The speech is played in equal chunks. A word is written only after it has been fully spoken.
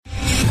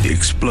The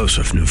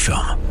explosive new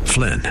film,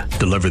 Flynn,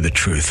 deliver the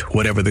truth,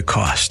 whatever the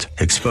cost,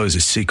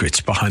 exposes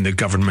secrets behind the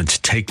government's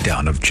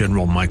takedown of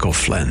General Michael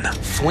Flynn.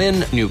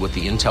 Flynn knew what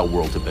the intel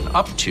world had been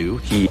up to.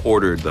 He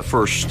ordered the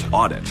first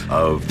audit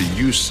of the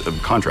use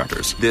of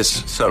contractors.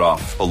 This set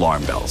off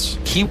alarm bells.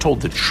 He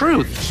told the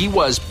truth. He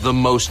was the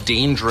most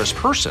dangerous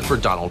person for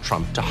Donald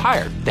Trump to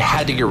hire. They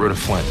had to get rid of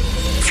Flynn.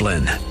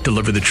 Flynn,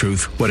 deliver the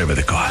truth, whatever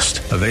the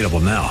cost. Available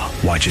now.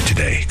 Watch it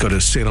today. Go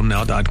to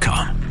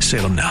salemnow.com.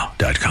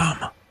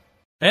 salemnow.com.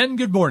 And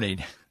good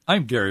morning.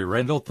 I'm Gary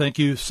Randall. Thank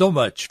you so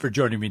much for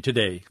joining me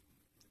today.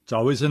 It's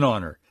always an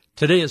honor.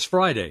 Today is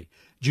Friday,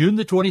 June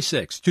the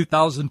 26th,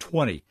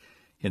 2020,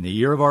 in the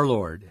year of our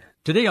Lord.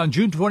 Today on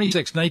June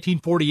 26,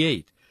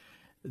 1948,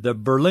 the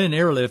Berlin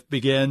airlift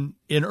began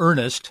in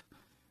earnest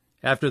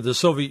after the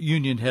Soviet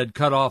Union had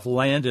cut off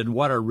land and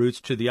water routes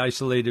to the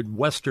isolated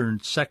western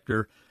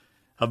sector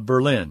of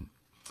Berlin.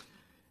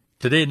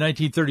 Today in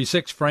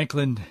 1936,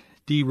 Franklin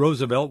D.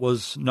 Roosevelt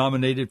was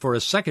nominated for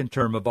a second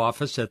term of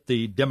office at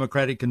the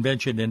Democratic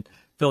Convention in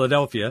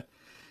Philadelphia.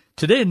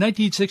 Today in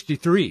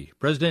 1963,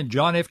 President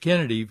John F.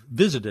 Kennedy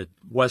visited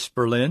West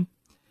Berlin.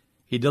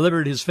 He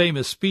delivered his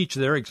famous speech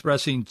there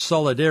expressing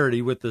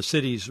solidarity with the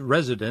city's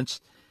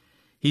residents.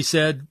 He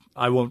said,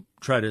 I won't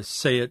try to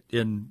say it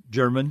in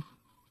German,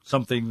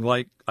 something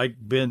like, Ich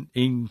bin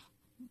ein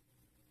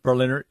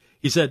Berliner.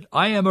 He said,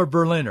 I am a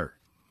Berliner.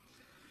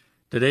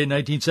 Today in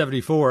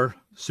 1974,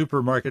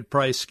 Supermarket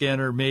Price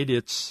Scanner made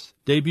its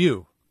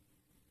debut.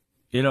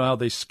 You know how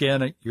they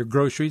scan your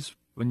groceries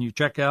when you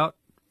check out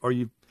or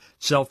you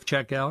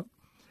self-check out?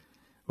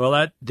 Well,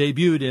 that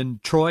debuted in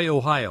Troy,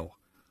 Ohio.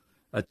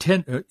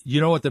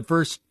 You know what the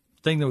first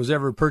thing that was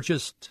ever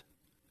purchased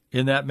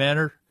in that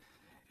manner?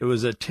 It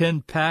was a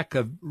 10-pack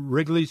of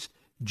Wrigley's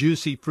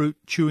Juicy Fruit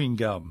Chewing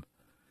Gum.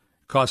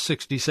 It cost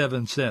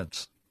 67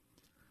 cents.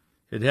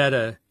 It had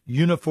a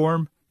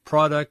Uniform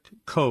Product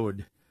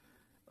Code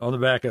on the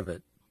back of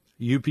it.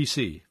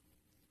 UPC. It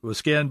was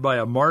scanned by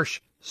a Marsh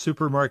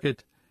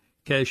supermarket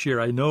cashier.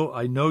 I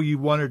know you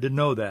wanted to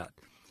know that.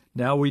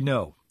 Now we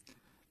know.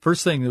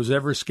 First thing that was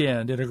ever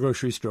scanned in a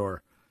grocery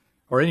store,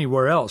 or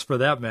anywhere else for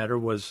that matter,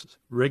 was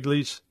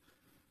Wrigley's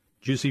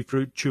Juicy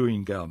Fruit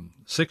Chewing Gum.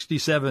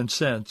 67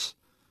 cents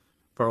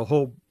for a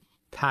whole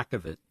pack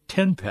of it.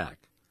 10-pack.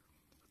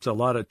 It's a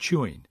lot of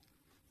chewing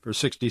for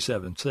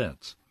 67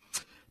 cents.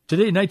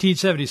 Today, in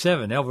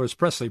 1977, Elvis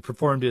Presley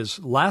performed his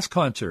last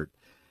concert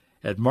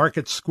at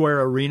Market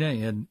Square Arena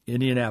in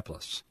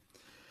Indianapolis.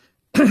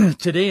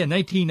 Today in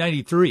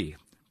 1993,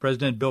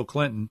 President Bill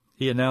Clinton,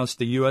 he announced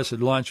the U.S.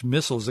 had launched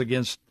missiles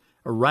against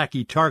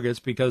Iraqi targets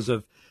because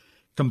of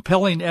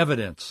compelling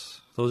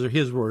evidence, those are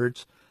his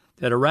words,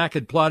 that Iraq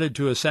had plotted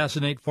to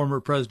assassinate former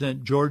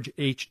President George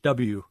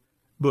H.W.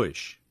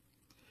 Bush.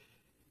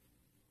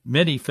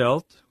 Many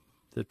felt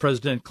that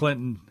President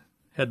Clinton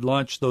had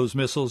launched those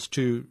missiles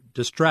to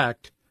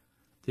distract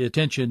the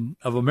attention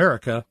of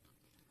America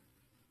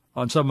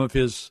on some of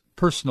his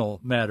personal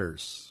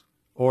matters,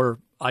 or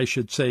I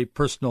should say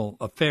personal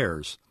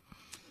affairs.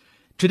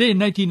 Today in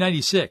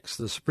 1996,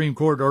 the Supreme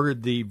Court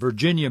ordered the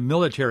Virginia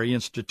Military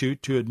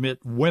Institute to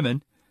admit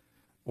women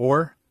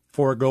or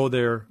forego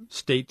their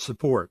state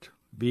support,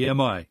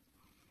 VMI.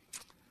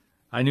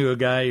 I know a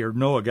guy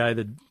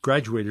that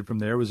graduated from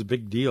there. It was a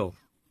big deal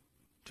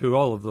to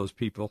all of those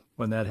people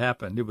when that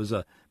happened. It was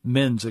a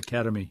men's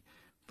academy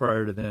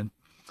prior to then.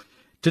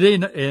 Today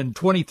in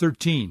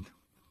 2013,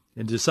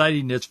 in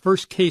deciding its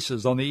first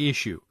cases on the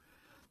issue,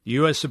 the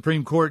U.S.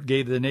 Supreme Court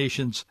gave the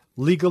nation's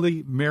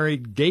legally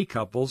married gay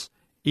couples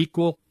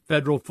equal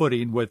federal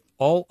footing with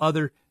all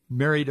other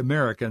married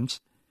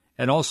Americans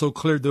and also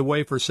cleared the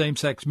way for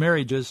same-sex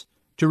marriages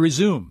to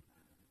resume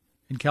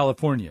in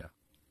California.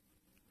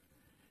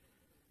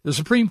 The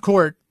Supreme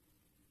Court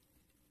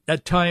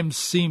at times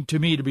seemed to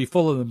me to be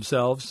full of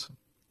themselves,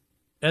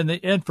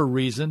 and for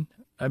reason.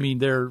 I mean,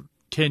 they're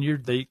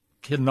tenured. They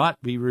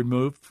cannot be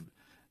removed,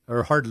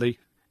 or hardly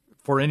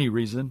for any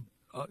reason,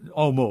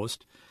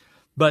 almost.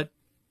 But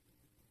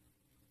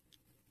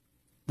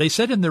they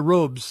sit in their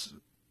robes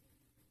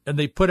and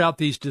they put out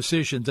these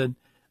decisions. And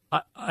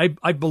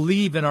I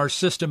believe in our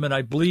system, and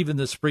I believe in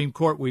the Supreme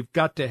Court. We've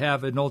got to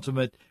have an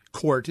ultimate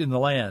court in the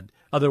land.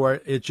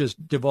 Otherwise, it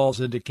just devolves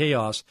into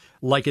chaos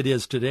like it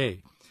is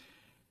today.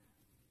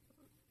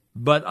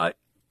 But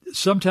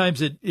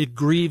sometimes it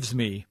grieves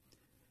me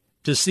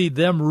to see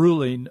them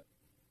ruling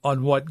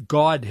on what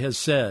God has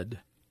said.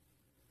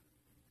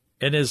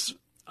 And as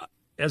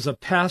a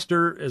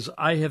pastor, as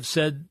I have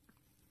said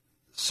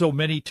so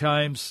many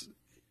times,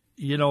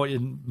 you know,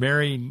 in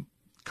marrying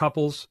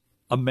couples,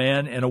 a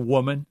man and a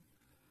woman,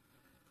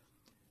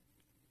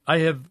 I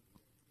have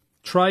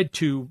tried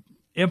to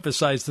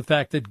emphasize the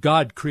fact that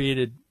God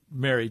created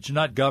marriage,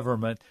 not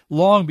government.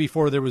 Long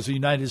before there was the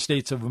United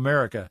States of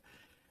America,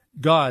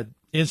 God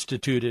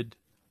instituted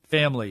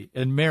family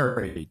and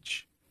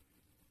marriage.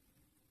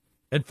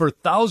 And for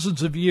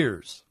thousands of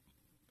years,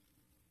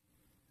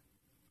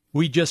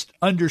 we just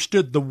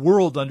understood, the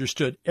world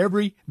understood,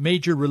 every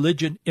major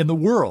religion in the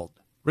world,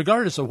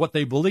 regardless of what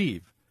they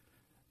believed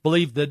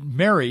that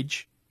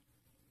marriage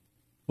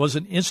was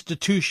an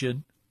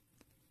institution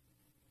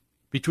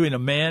between a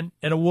man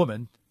and a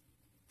woman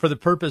for the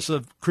purpose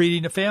of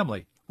creating a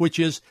family, which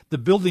is the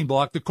building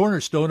block, the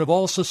cornerstone of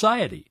all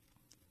society.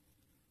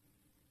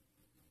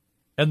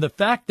 And the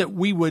fact that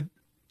we would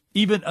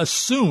even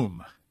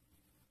assume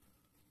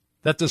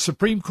that the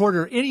Supreme Court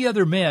or any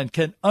other man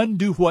can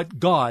undo what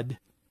God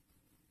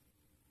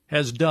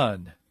has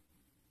done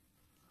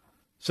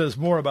says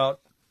more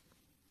about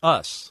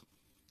us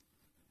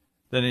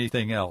than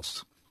anything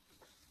else.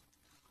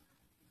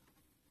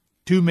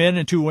 2 men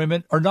and 2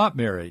 women are not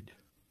married.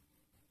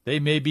 They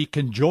may be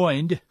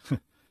conjoined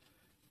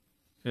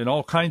in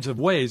all kinds of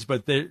ways,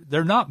 but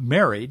they're not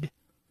married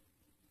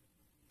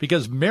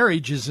because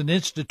marriage is an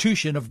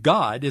institution of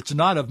God. It's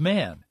not of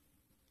man.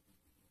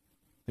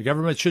 The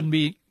government shouldn't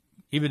be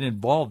even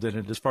involved in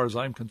it as far as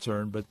I'm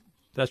concerned, but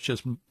that's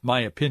just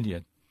my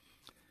opinion.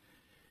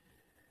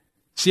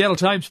 Seattle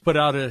Times put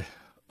out a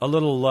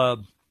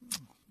little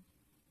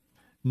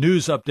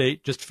news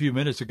update just a few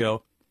minutes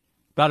ago,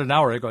 about an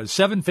hour ago. It's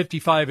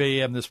 7:55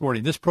 a.m. this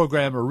morning. This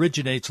program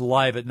originates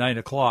live at 9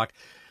 o'clock.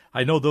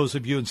 I know those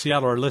of you in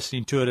Seattle are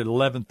listening to it at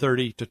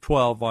 11:30 to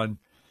 12 on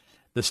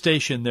the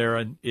station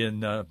there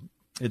in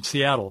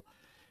Seattle.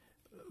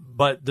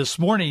 But this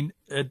morning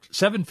at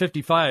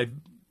 7:55,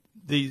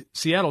 the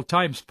Seattle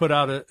Times put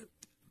out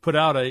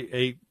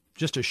a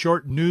just a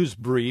short news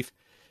brief,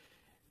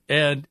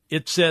 and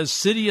it says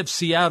City of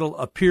Seattle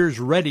appears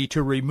ready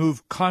to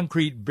remove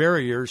concrete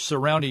barriers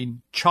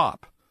surrounding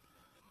CHOP.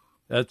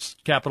 That's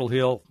Capitol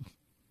Hill.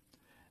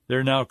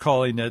 They're now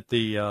calling it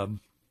the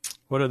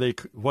what are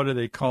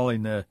they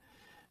calling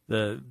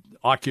the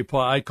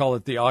Occupy? I call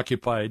it the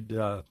occupied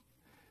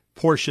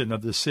portion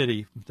of the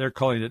city. They're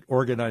calling it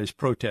organized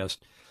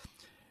protest.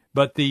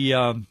 But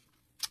the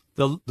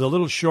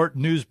little short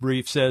news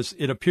brief says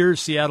it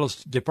appears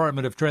Seattle's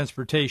Department of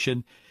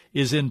Transportation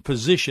is in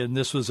position.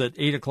 This was at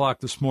 8 o'clock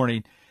this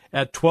morning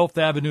at 12th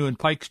Avenue and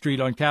Pike Street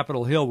on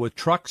Capitol Hill with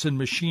trucks and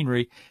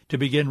machinery to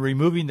begin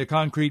removing the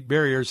concrete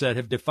barriers that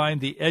have defined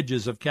the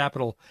edges of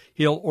Capitol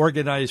Hill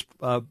organized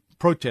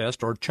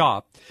protest, or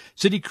CHOP.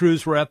 City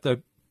crews were at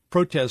the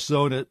protest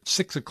zone at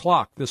 6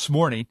 o'clock this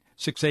morning,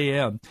 6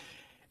 a.m.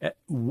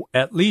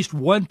 At least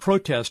one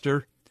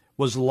protester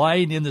was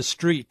lying in the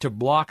street to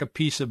block a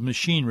piece of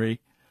machinery.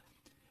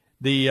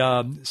 The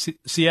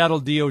Seattle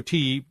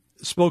DOT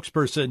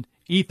spokesperson,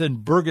 Ethan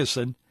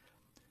Bergeson,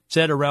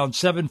 said around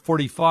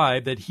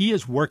 7:45 that he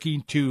is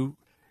working to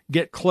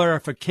get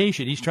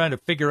clarification. He's trying to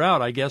figure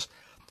out, I guess,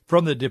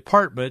 from the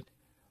department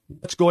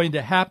what's going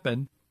to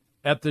happen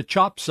at the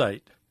CHOP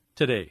site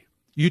today.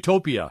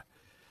 Utopia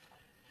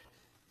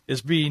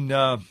is being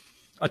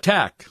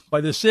attacked by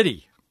the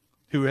city,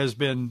 who has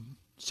been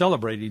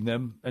celebrating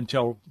them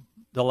until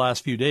the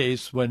last few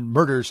days when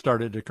murders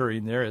started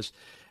occurring there, as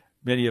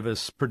many of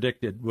us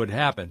predicted would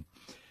happen.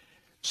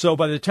 So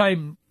by the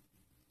time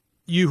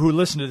you who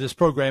listen to this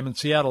program in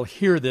Seattle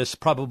hear this,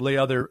 probably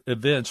other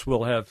events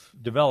will have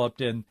developed,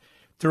 and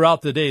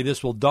throughout the day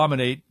this will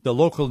dominate the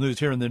local news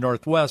here in the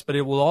Northwest, but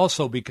it will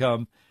also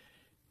become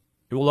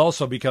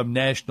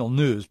national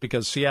news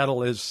because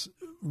Seattle is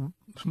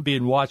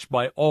being watched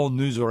by all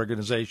news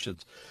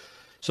organizations.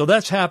 So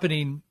that's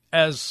happening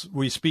as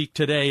we speak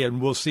today,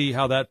 and we'll see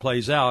how that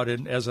plays out.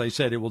 And as I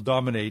said, it will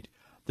dominate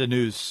the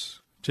news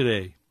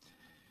today.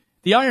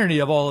 The irony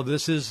of all of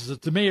this is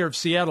that the mayor of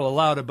Seattle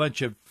allowed a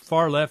bunch of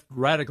far-left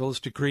radicals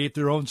to create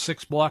their own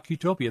 6-block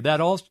utopia.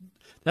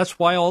 That's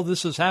why all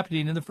this is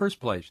happening in the first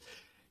place.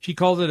 She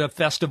called it a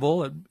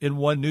festival in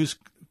one news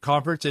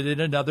conference and in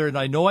another. And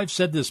I know I've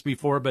said this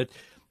before, but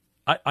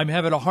I'm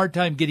having a hard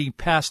time getting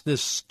past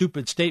this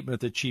stupid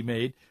statement that she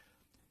made.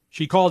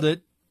 She called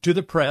it, to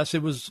the press,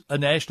 it was a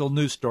national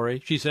news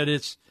story. She said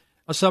it's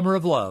a summer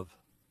of love,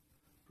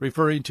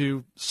 referring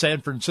to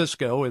San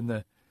Francisco in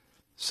the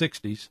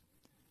 60s.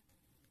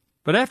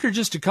 But after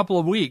just a couple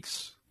of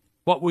weeks,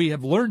 what we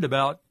have learned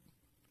about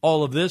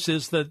all of this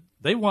is that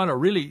they want a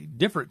really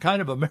different kind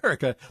of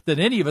America than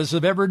any of us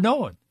have ever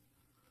known.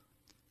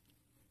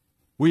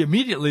 We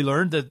immediately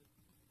learned that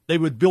they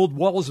would build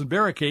walls and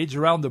barricades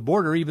around the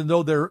border, even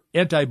though they're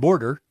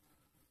anti-border,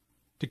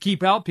 to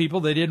keep out people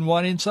they didn't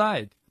want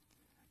inside.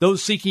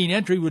 Those seeking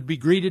entry would be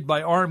greeted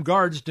by armed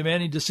guards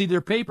demanding to see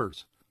their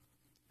papers.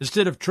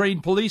 Instead of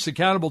trained police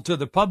accountable to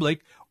the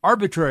public,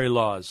 arbitrary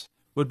laws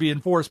would be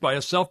enforced by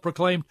a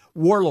self-proclaimed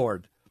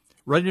warlord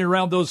running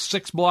around those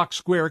 6-block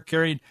square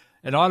carrying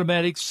an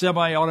automatic,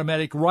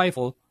 semi-automatic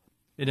rifle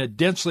in a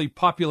densely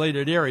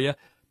populated area,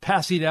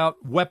 passing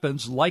out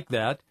weapons like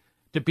that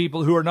to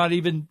people who are not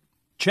even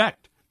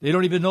checked. They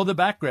don't even know the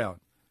background.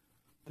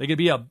 They could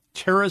be a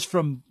terrorist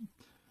from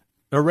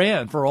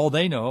Iran, for all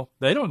they know.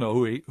 They don't know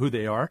who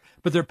they are,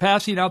 but they're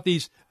passing out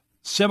these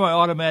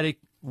semi-automatic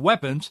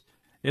weapons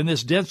in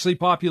this densely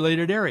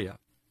populated area.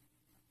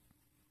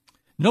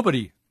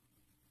 Nobody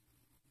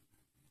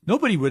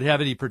would have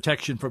any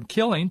protection from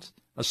killings,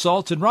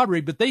 assaults, and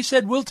robbery, but they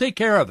said, we'll take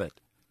care of it.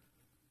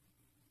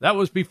 That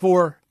was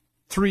before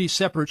 3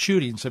 separate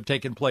shootings have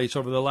taken place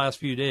over the last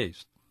few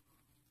days.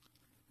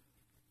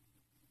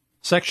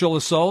 Sexual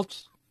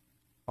assaults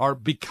are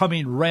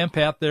becoming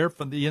rampant there,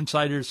 from the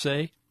insiders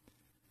say.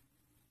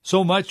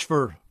 So much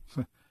for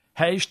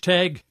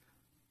hashtag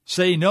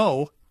say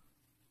no.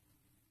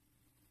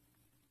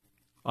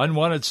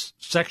 Unwanted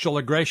sexual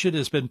aggression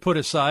has been put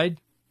aside.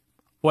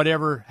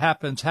 Whatever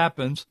happens,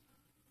 happens.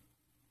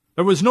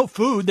 There was no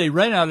food. They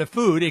ran out of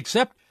food,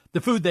 except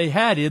the food they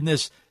had in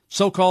this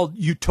so-called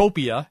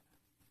utopia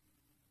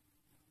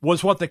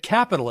was what the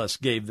capitalists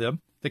gave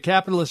them, the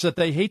capitalists that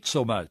they hate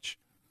so much.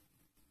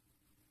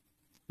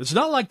 It's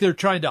not like they're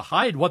trying to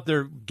hide what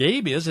their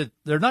game is.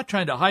 They're not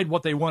trying to hide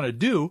what they want to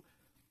do.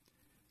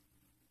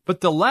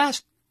 But the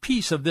last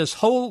piece of this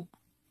whole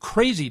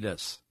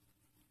craziness,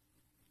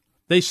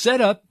 they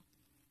set up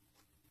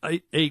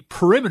a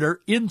perimeter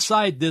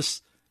inside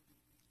this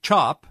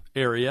CHOP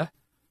area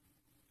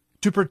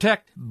to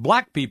protect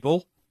black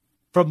people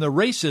from the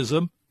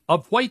racism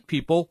of white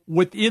people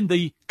within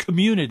the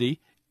community.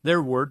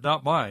 Their word,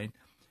 not mine.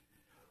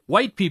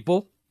 White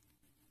people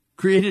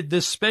created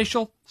this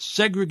special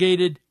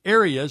segregated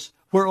areas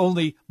where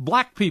only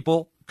black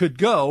people could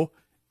go.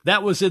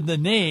 That was in the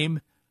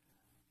name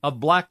of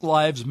Black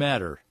Lives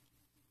Matter.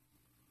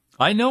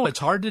 I know it's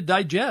hard to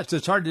digest.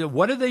 It's hard to,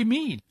 what do they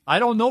mean? I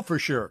don't know for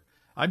sure.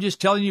 I'm just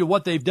telling you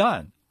what they've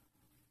done.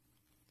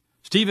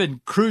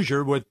 Stephen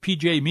Kruger with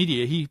PJ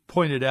Media, he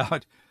pointed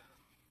out,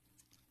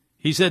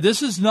 he said,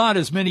 this is not,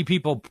 as many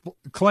people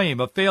claim,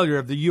 a failure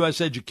of the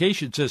U.S.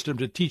 education system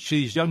to teach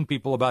these young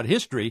people about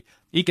history,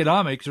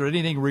 economics, or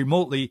anything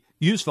remotely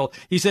useful.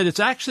 He said it's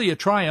actually a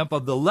triumph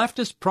of the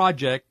leftist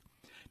project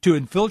to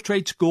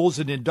infiltrate schools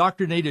and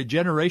indoctrinate a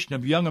generation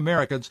of young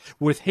Americans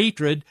with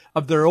hatred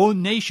of their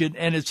own nation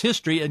and its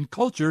history and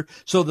culture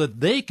so that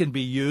they can be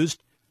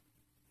used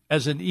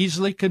as an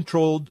easily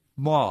controlled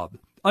mob.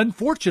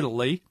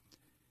 Unfortunately,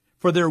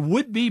 for their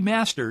would-be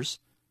masters,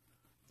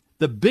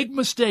 the big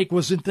mistake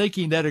was in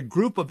thinking that a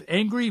group of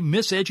angry,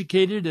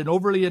 miseducated, and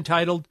overly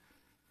entitled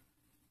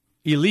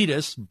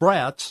elitist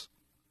brats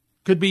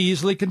could be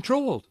easily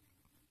controlled.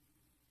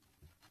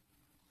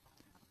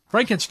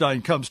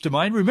 Frankenstein comes to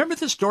mind. Remember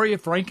the story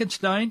of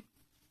Frankenstein?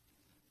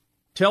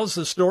 Tells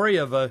the story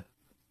of a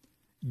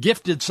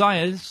gifted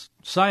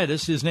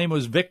scientist. His name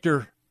was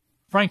Victor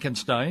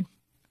Frankenstein,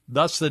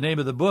 thus the name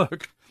of the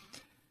book.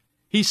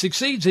 He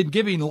succeeds in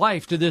giving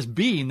life to this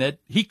being that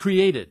he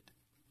created.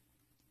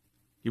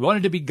 He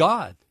wanted to be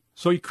God,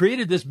 so he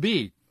created this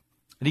being,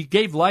 and he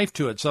gave life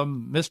to it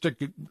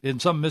in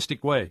some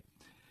mystic way.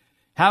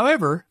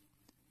 However,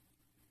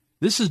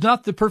 this is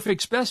not the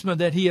perfect specimen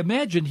that he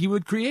imagined he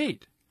would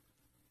create,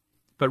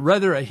 but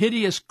rather a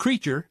hideous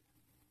creature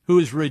who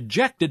is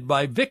rejected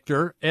by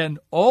Victor and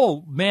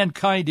all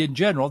mankind in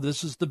general.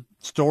 This is the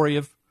story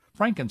of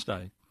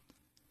Frankenstein.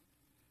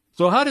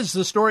 So how does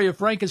the story of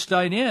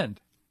Frankenstein end?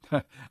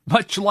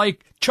 Much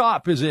like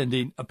CHOP is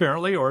ending,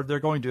 apparently, or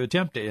they're going to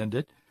attempt to end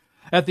it.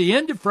 At the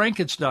end of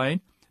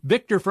Frankenstein,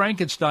 Victor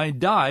Frankenstein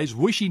dies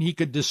wishing he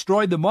could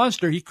destroy the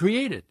monster he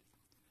created.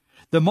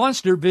 The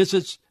monster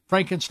visits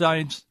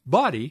Frankenstein's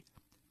body,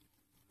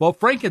 while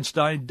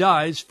Frankenstein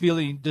dies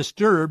feeling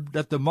disturbed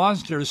that the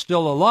monster is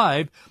still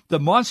alive. The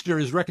monster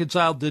is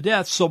reconciled to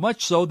death, so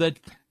much so that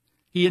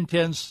he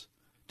intends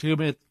to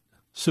commit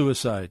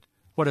suicide.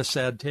 What a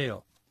sad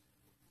tale.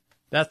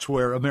 That's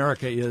where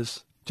America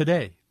is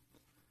today.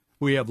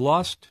 We have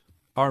lost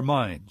our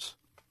minds.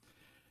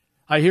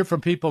 I hear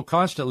from people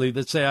constantly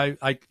that say,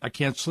 I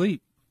can't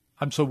sleep.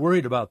 I'm so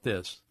worried about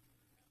this.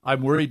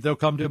 I'm worried they'll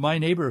come to my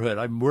neighborhood.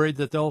 I'm worried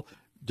that they'll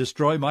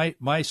destroy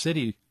my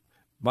city,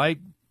 my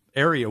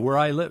area where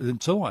I live,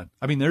 and so on.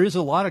 I mean, there is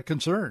a lot of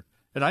concern,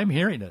 and I'm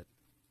hearing it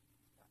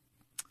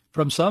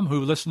from some who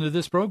listen to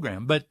this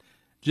program, but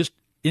just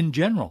in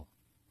general.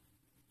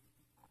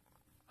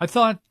 I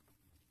thought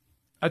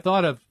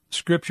of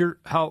Scripture,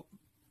 how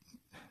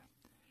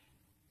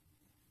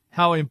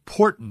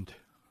important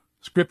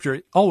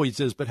Scripture always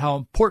is, but how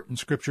important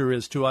Scripture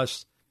is to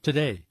us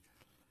today.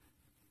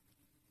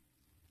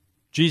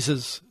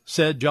 Jesus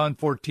said, John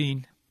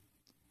 14,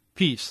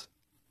 peace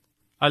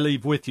I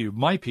leave with you,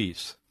 my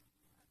peace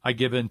I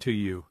give unto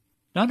you.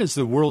 Not as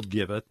the world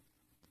giveth,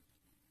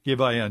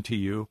 give I unto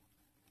you.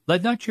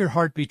 Let not your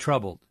heart be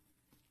troubled,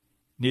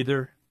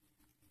 neither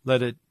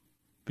let it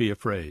be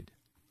afraid.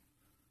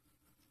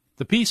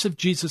 The peace of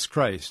Jesus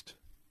Christ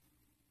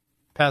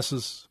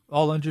passes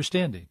all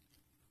understanding.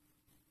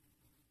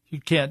 You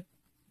can't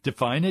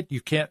define it.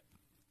 You can't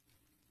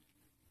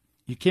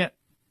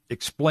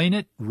explain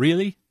it,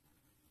 really.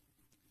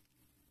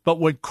 But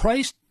when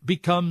Christ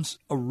becomes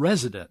a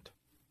resident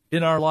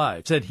in our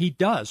lives, and he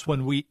does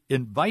when we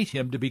invite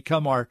him to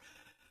become our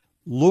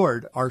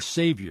Lord, our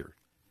Savior,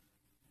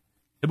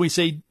 and we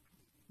say,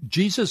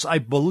 Jesus, I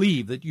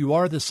believe that you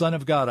are the Son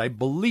of God. I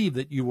believe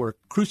that you were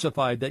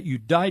crucified, that you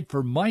died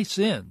for my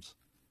sins,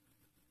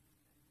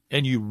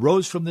 and you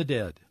rose from the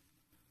dead.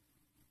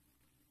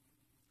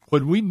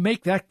 When we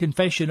make that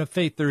confession of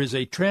faith, there is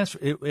a transfer,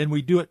 and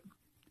we do it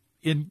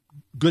in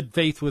good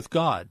faith with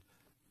God,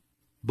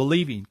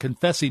 believing,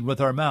 confessing with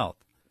our mouth.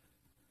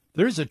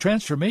 There is a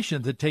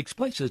transformation that takes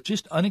place. It's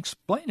just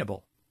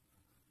unexplainable.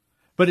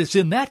 But it's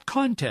in that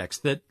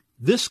context that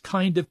this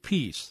kind of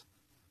peace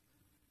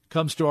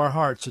comes to our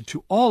hearts, and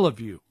to all of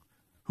you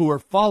who are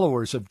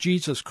followers of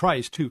Jesus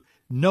Christ, who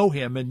know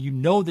him and you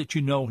know that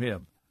you know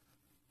him,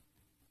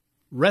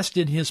 rest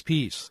in his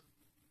peace,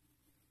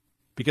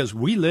 because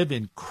we live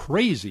in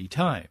crazy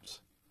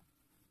times.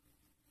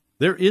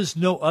 There is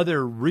no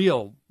other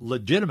real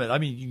legitimate, I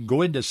mean, you can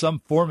go into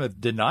some form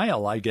of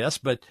denial, I guess,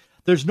 but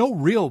there's no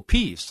real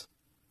peace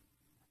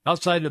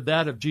outside of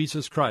that of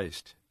Jesus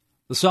Christ.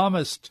 The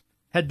psalmist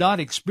had not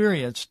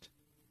experienced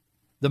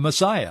the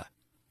Messiah,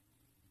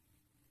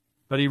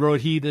 but he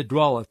wrote, "He that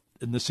dwelleth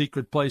in the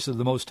secret place of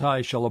the Most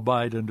High shall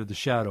abide under the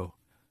shadow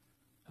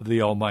of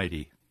the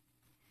Almighty.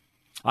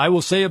 I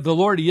will say of the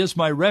Lord, he is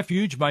my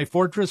refuge, my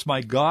fortress,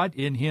 my God,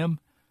 in him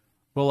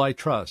will I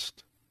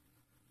trust."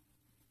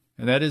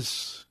 And that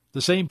is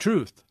the same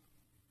truth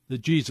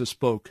that Jesus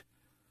spoke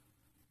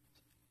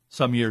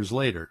some years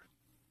later.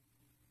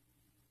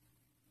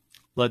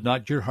 Let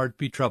not your heart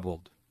be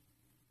troubled,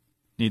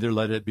 neither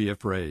let it be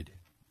afraid.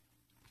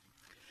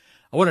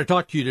 I want to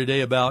talk to you today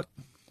about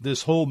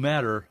this whole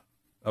matter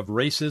of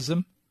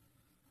racism,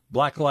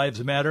 Black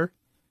Lives Matter,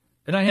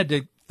 and I had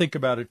to think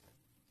about it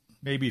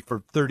maybe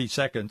for 30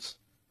 seconds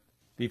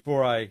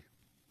before I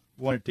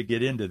wanted to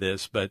get into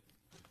this, but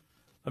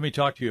let me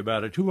talk to you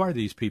about it. Who are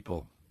these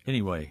people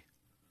anyway?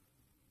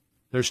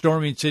 They're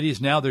storming cities.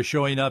 Now they're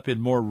showing up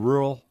in more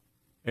rural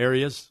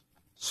areas,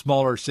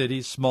 smaller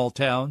cities, small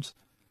towns,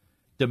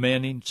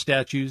 demanding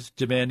statues,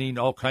 demanding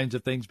all kinds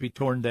of things be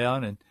torn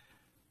down. And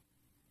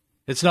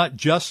it's not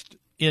just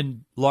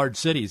in large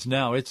cities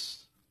now.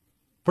 It's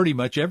pretty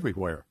much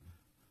everywhere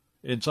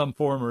in some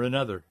form or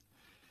another.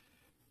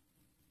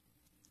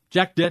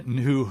 Jack Denton,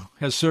 who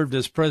has served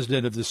as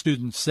president of the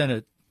Student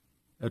Senate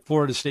at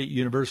Florida State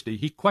University,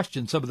 he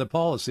questioned some of the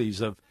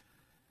policies of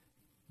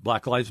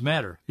Black Lives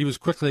Matter. He was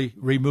quickly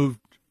removed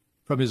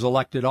from his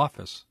elected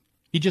office.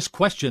 He just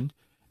questioned,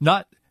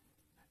 not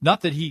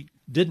that he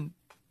didn't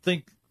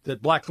think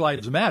that Black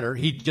Lives Matter,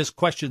 he just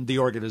questioned the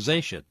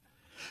organization.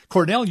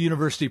 Cornell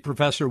University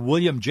professor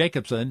William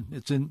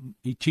Jacobson,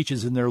 he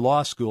teaches in their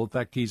law school. In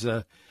fact, he's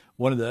a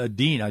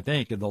dean, I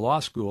think, in the law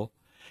school.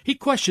 He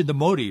questioned the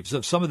motives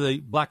of some of the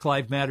Black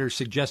Lives Matter,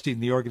 suggesting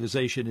the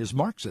organization is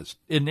Marxist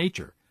in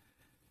nature.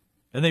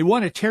 And they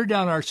want to tear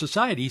down our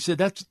society. He said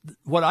that's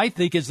what I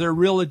think is their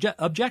real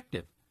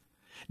objective.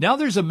 Now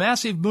there's a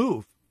massive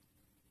move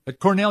at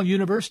Cornell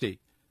University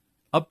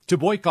up to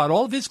boycott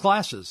all of his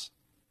classes.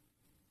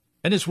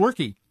 And it's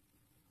working.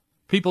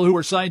 People who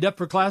were signed up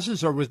for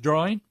classes are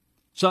withdrawing.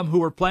 Some who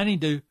were planning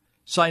to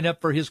sign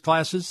up for his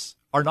classes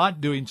are not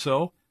doing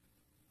so.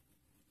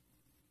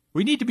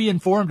 We need to be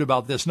informed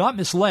about this, not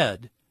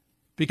misled,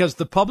 because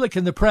the public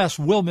and the press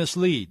will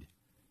mislead.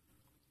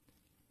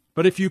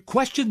 But if you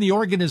question the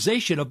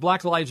organization of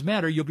Black Lives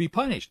Matter, you'll be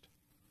punished.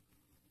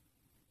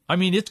 I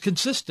mean, it's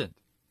consistent.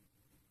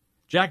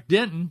 Jack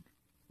Denton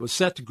is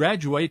set to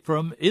graduate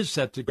from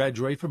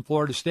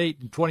Florida State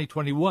in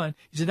 2021.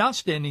 He's an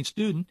outstanding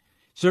student,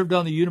 served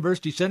on the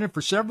University Senate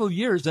for several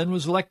years, then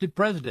was elected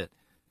president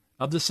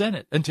of the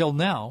Senate until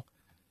now.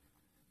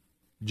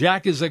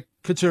 Jack is a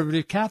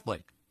conservative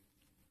Catholic.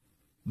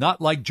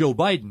 Not like Joe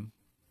Biden,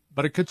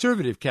 but a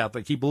conservative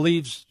Catholic. He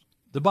believes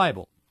the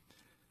Bible.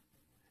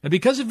 And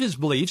because of his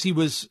beliefs, he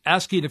was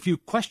asking a few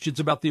questions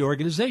about the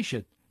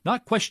organization,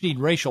 not questioning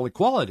racial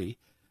equality,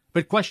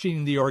 but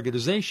questioning the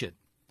organization.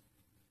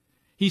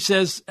 He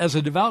says, as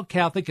a devout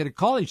Catholic and a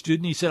college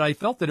student, he said, I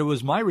felt that it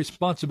was my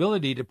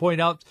responsibility to point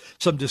out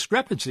some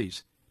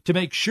discrepancies, to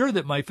make sure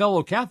that my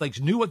fellow Catholics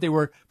knew what they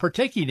were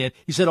partaking in.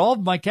 He said, all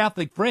of my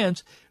Catholic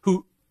friends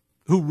who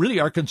really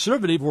are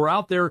conservative were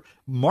out there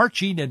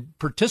marching and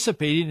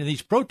participating in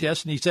these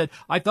protests. And he said,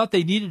 I thought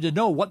they needed to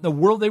know what in the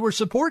world they were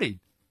supporting.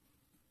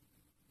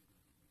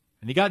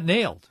 And he got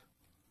nailed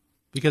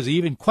because he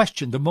even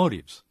questioned the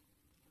motives.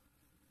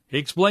 He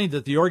explained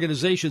that the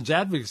organization's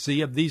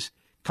advocacy of these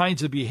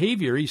kinds of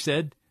behavior, he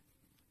said,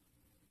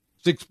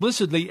 is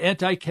explicitly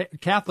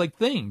anti-Catholic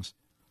things.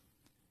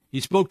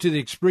 He spoke to the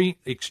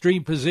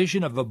extreme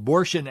position of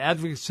abortion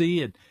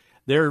advocacy and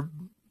their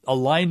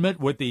alignment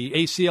with the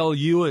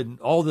ACLU and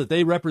all that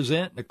they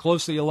represent, a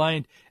closely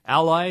aligned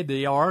ally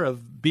they are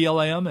of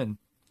BLM. And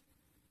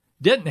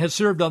Denton has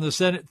served on the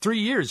Senate 3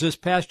 years this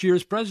past year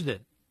as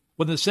president.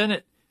 When the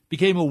Senate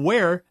became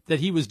aware that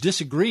he was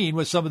disagreeing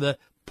with some of the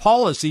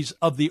policies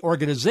of the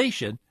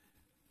organization,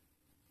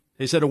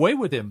 they said, away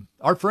with him,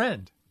 our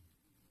friend.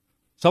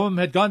 Some of them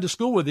had gone to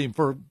school with him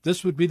for,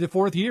 this would be the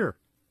 4th year.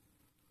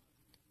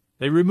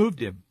 They removed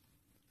him.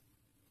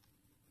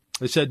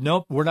 They said,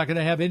 nope, we're not going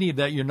to have any of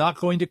that. You're not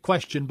going to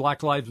question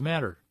Black Lives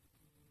Matter.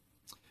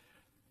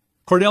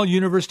 Cornell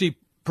University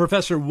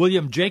professor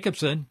William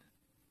Jacobson,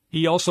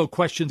 he also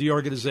questioned the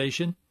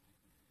organization.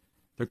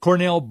 The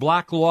Cornell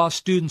Black Law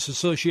Students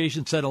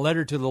Association sent a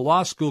letter to the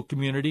law school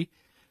community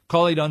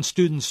calling on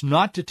students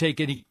not to take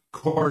any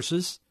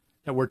courses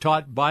that were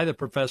taught by the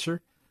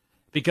professor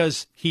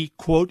because he,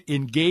 quote,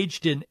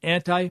 engaged in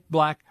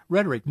anti-black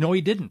rhetoric. No,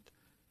 he didn't.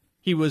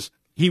 He was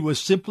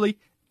simply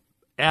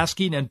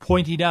asking and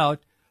pointing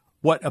out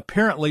what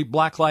apparently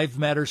Black Lives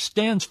Matter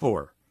stands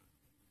for.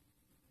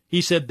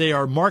 He said they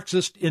are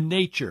Marxist in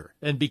nature,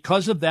 and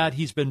because of that,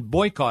 he's been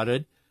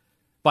boycotted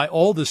by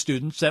all the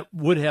students that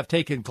would have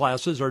taken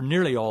classes, or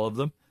nearly all of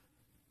them,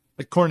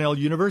 at Cornell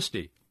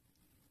University.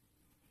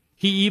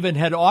 He even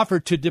had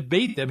offered to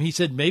debate them. He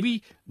said,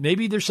 maybe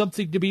there's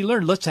something to be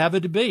learned. Let's have a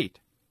debate.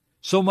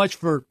 So much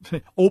for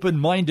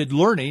open-minded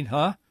learning,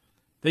 huh?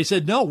 They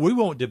said, no, we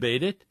won't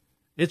debate it.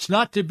 It's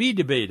not to be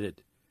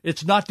debated.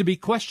 It's not to be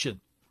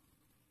questioned.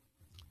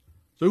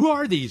 So who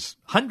are these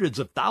hundreds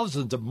of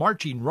thousands of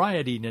marching,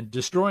 rioting, and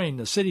destroying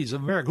the cities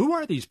of America? Who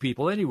are these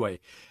people anyway?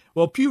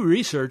 Well, Pew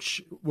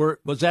Research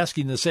was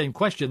asking the same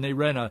question. They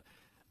ran a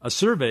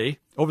survey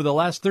over the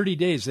last 30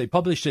 days. They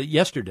published it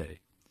yesterday.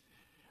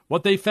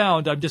 What they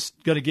found, I'm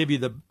just going to give you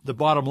the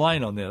bottom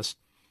line on this,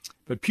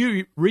 but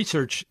Pew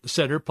Research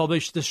Center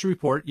published this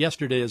report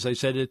yesterday, as I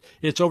said.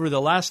 It's over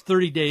the last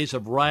 30 days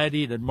of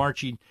rioting and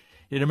marching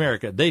in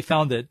America. They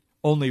found that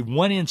only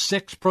 1 in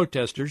 6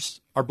 protesters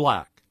are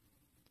black.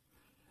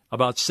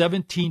 About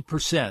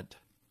 17%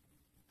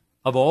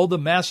 of all the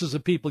masses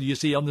of people you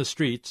see on the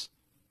streets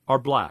are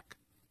black.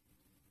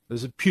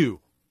 This is Pew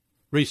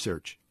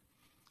Research.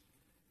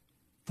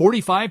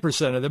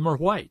 45% of them are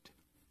white.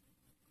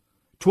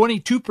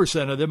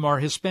 22% of them are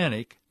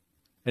Hispanic,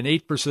 and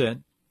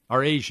 8%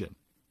 are Asian.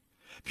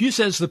 Pew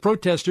says the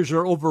protesters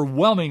are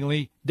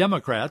overwhelmingly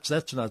Democrats.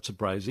 That's not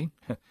surprising.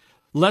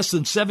 Less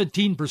than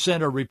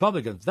 17% are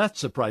Republicans. That's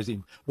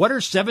surprising. What are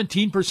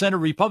 17%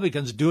 of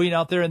Republicans doing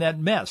out there in that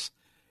mess?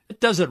 It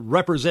doesn't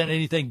represent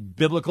anything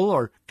biblical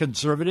or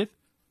conservative,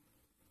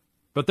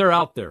 but they're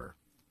out there.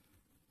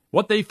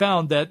 What they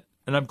found that,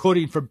 and I'm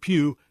quoting from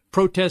Pew,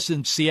 protests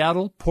in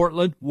Seattle,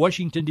 Portland,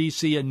 Washington,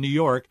 D.C., and New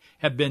York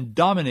have been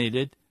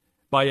dominated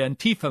by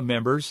Antifa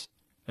members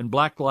and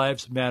Black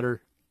Lives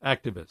Matter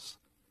activists.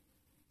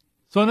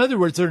 So in other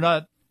words,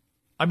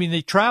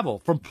 they travel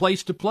from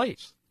place to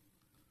place.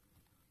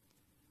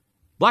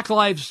 Black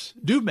lives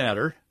do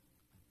matter,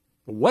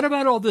 but what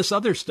about all this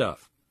other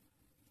stuff?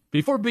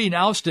 Before being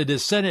ousted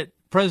as Senate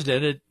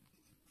president at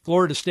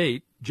Florida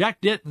State,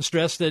 Jack Denton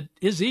stressed that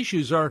his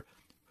issues are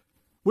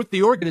with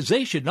the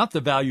organization, not the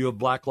value of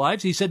black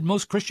lives. He said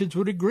most Christians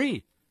would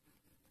agree.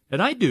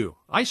 And I do.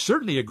 I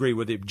certainly agree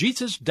with him.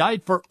 Jesus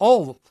died for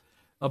all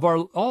of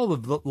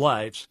the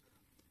lives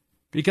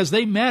because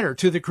they matter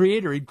to the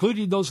Creator,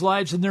 including those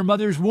lives in their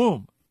mother's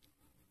womb.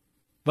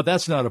 But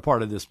that's not a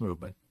part of this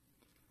movement.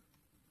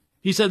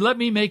 He said, let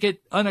me make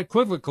it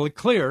unequivocally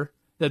clear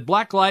that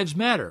black lives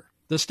matter,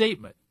 the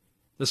statement.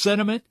 The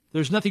sentiment,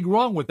 there's nothing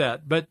wrong with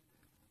that, but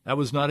that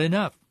was not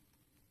enough.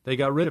 They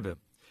got rid of him.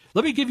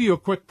 Let me give you a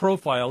quick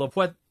profile of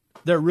what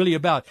they're really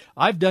about.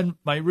 I've done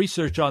my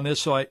research on this,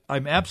 so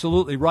I'm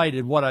absolutely right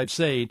in what I'm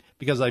saying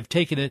because I've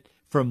taken it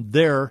from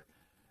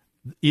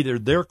either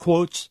their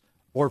quotes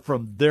or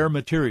from their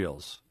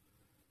materials.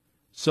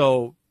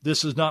 So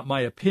this is not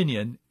my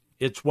opinion.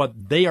 It's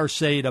what they are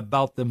saying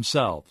about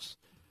themselves.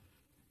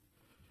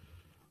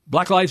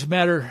 Black Lives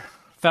Matter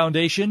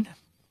Foundation,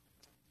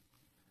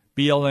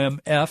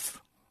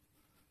 BLMF,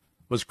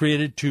 was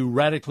created to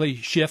radically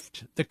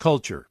shift the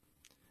culture.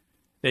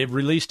 They've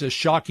released a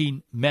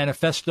shocking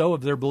manifesto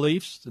of their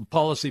beliefs and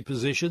policy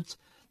positions.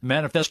 The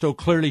manifesto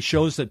clearly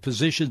shows that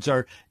positions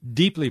are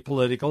deeply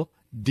political,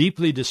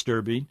 deeply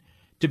disturbing.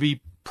 To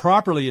be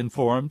properly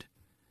informed,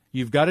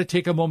 you've got to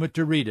take a moment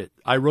to read it.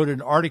 I wrote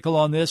an article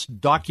on this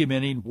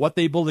documenting what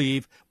they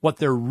believe, what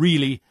they're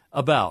really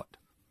about.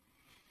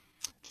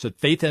 It's at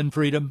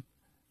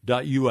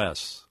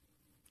faithandfreedom.us.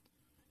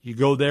 You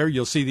go there,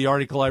 you'll see the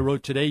article I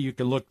wrote today. You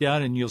can look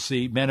down and you'll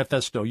see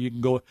manifesto. You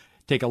can go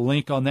take a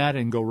link on that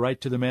and go right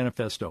to the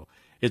manifesto.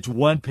 It's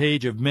one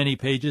page of many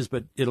pages,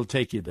 but it'll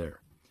take you there.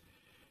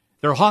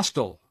 They're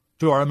hostile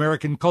to our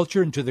American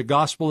culture and to the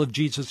gospel of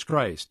Jesus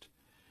Christ.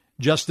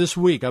 Just this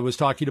week, I was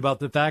talking about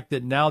the fact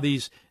that now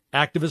these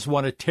activists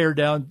want to tear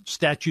down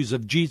statues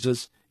of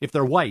Jesus if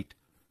they're white,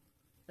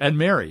 and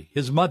Mary,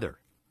 his mother.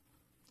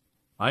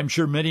 I'm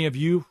sure many of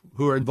you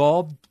who are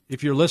involved,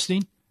 if you're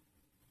listening,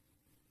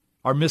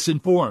 are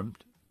misinformed,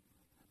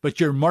 but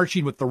you're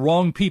marching with the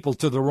wrong people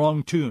to the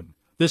wrong tune.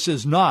 It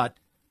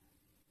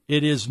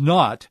is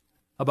not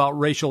about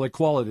racial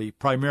equality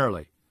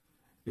primarily.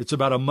 It's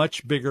about a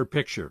much bigger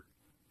picture,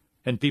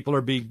 and people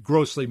are being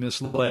grossly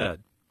misled.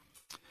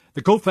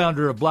 The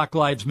co-founder of Black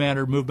Lives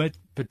Matter movement,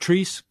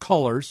 Patrisse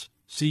Cullors,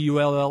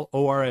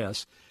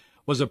 Cullors,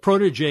 was a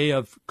protege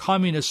of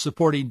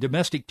communist-supporting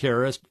domestic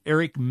terrorist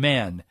Eric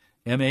Mann,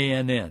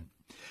 Mann.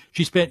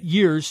 She spent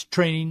years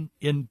training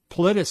in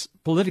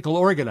political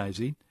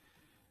organizing,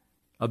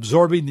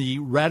 absorbing the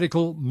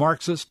radical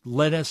Marxist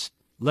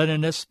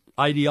Leninist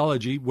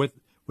ideology which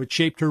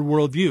shaped her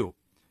worldview.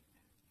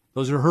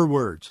 Those are her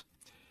words.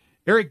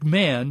 Eric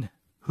Mann,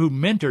 who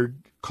mentored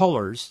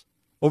Cullors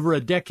over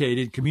a decade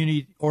in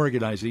community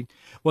organizing,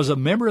 was a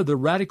member of the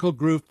radical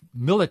group,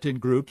 militant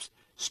groups,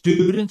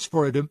 Students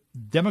for a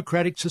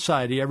Democratic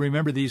Society. I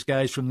remember these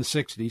guys from the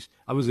 60s.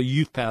 I was a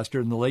youth pastor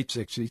in the late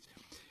 60s.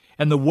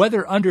 And the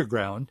Weather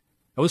Underground,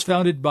 that was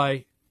founded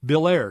by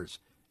Bill Ayers.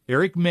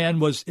 Eric Mann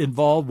was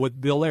involved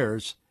with Bill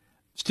Ayers,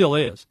 still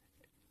is,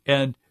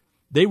 and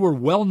they were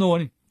well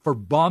known for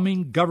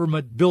bombing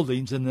government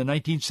buildings in the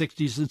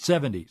 1960s and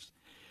 70s.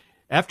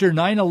 After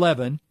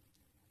 9/11,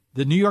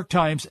 the New York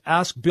Times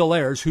asked Bill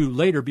Ayers, who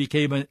later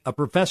became a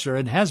professor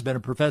and has been a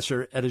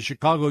professor at a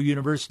Chicago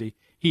university,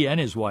 he and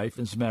his wife,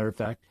 as a matter of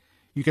fact.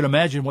 You can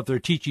imagine what they're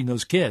teaching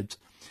those kids.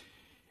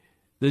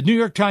 The New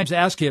York Times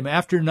asked him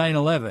after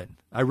 9/11,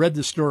 I read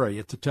the story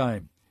at the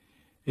time,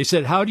 they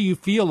said, how do you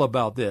feel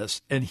about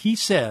this? And he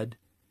said,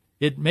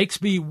 it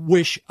makes me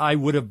wish I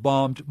would have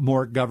bombed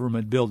more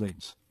government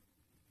buildings.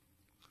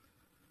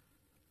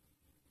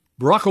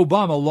 Barack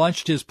Obama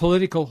launched his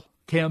political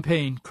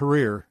campaign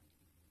career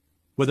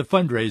with a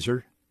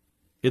fundraiser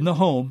in the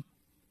home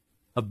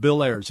of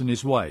Bill Ayers and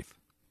his wife.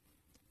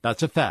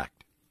 That's a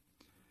fact.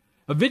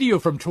 A video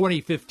from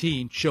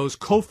 2015 shows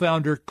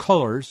co-founder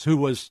Cullors, who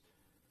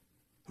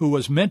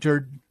was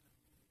mentored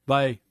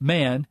by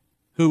Mann,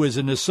 who is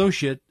an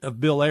associate of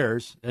Bill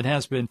Ayers and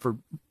has been for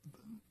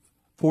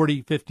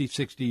 40, 50,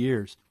 60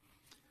 years.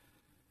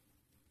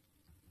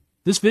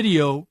 This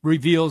video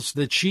reveals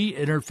that she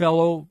and her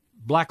fellow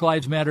Black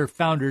Lives Matter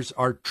founders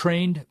are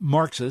trained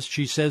Marxists.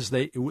 She says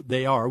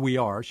we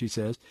are, she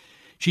says.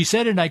 She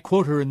said, and I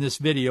quote her in this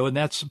video, and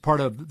that's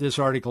part of this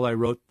article I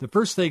wrote, the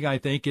first thing I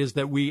think is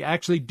that we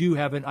actually do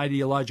have an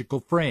ideological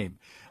frame.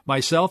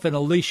 Myself and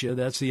Alicia,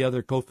 that's the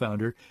other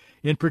co-founder,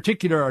 in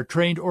particular are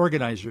trained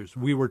organizers.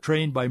 We were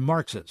trained by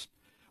Marxists.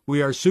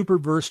 We are super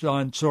versed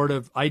on sort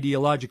of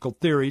ideological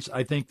theories.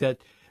 I think that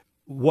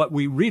what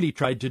we really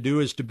tried to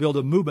do is to build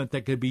a movement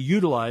that could be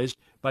utilized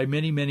by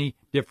many, many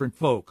different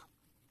folk.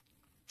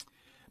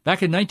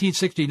 Back in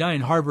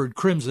 1969, Harvard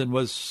Crimson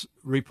was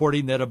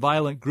reporting that a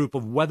violent group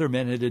of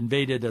weathermen had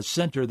invaded a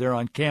center there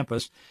on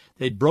campus.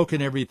 They'd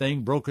broken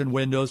everything, broken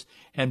windows,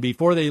 and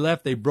before they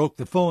left, they broke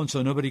the phone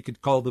so nobody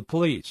could call the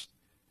police.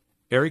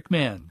 Eric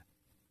Mann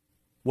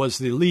was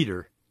the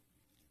leader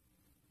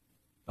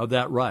of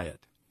that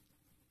riot.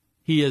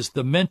 He is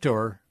the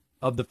mentor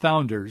of the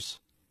founders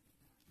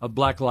of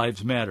Black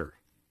Lives Matter.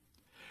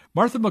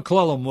 Martha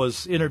McClellan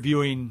was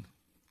interviewing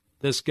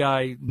this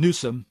guy,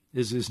 Newsom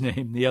is his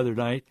name, the other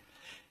night,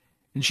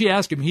 and she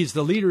asked him, he's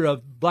the leader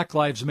of Black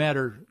Lives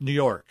Matter New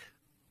York.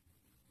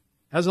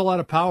 Has a lot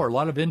of power, a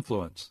lot of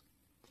influence.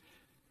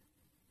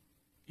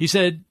 He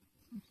said,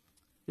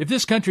 if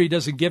this country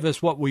doesn't give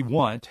us what we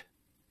want,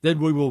 then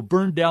we will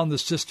burn down the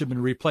system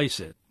and replace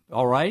it.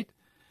 All right?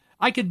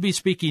 I could be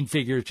speaking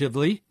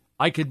figuratively.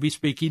 I could be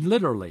speaking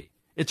literally.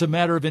 It's a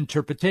matter of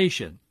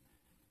interpretation.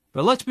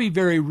 But let's be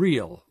very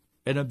real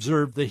and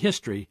observe the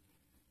history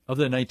of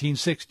the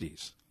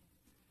 1960s.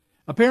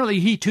 Apparently,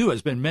 he too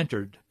has been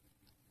mentored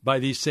by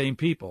these same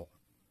people.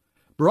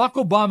 Barack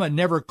Obama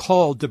never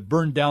called to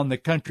burn down the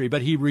country,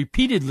 but he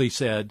repeatedly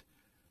said,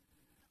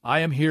 I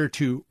am here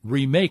to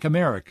remake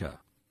America.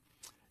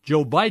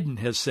 Joe Biden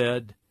has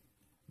said,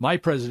 my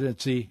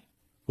presidency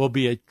will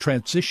be a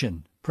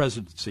transition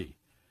presidency.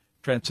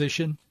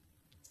 Transition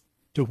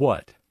to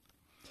what?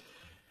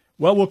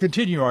 Well, we'll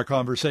continue our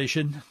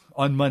conversation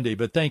on Monday,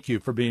 but thank you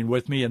for being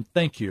with me, and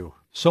thank you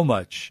so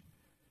much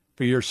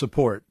for your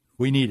support.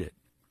 We need it.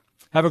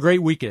 Have a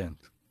great weekend.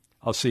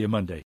 I'll see you Monday.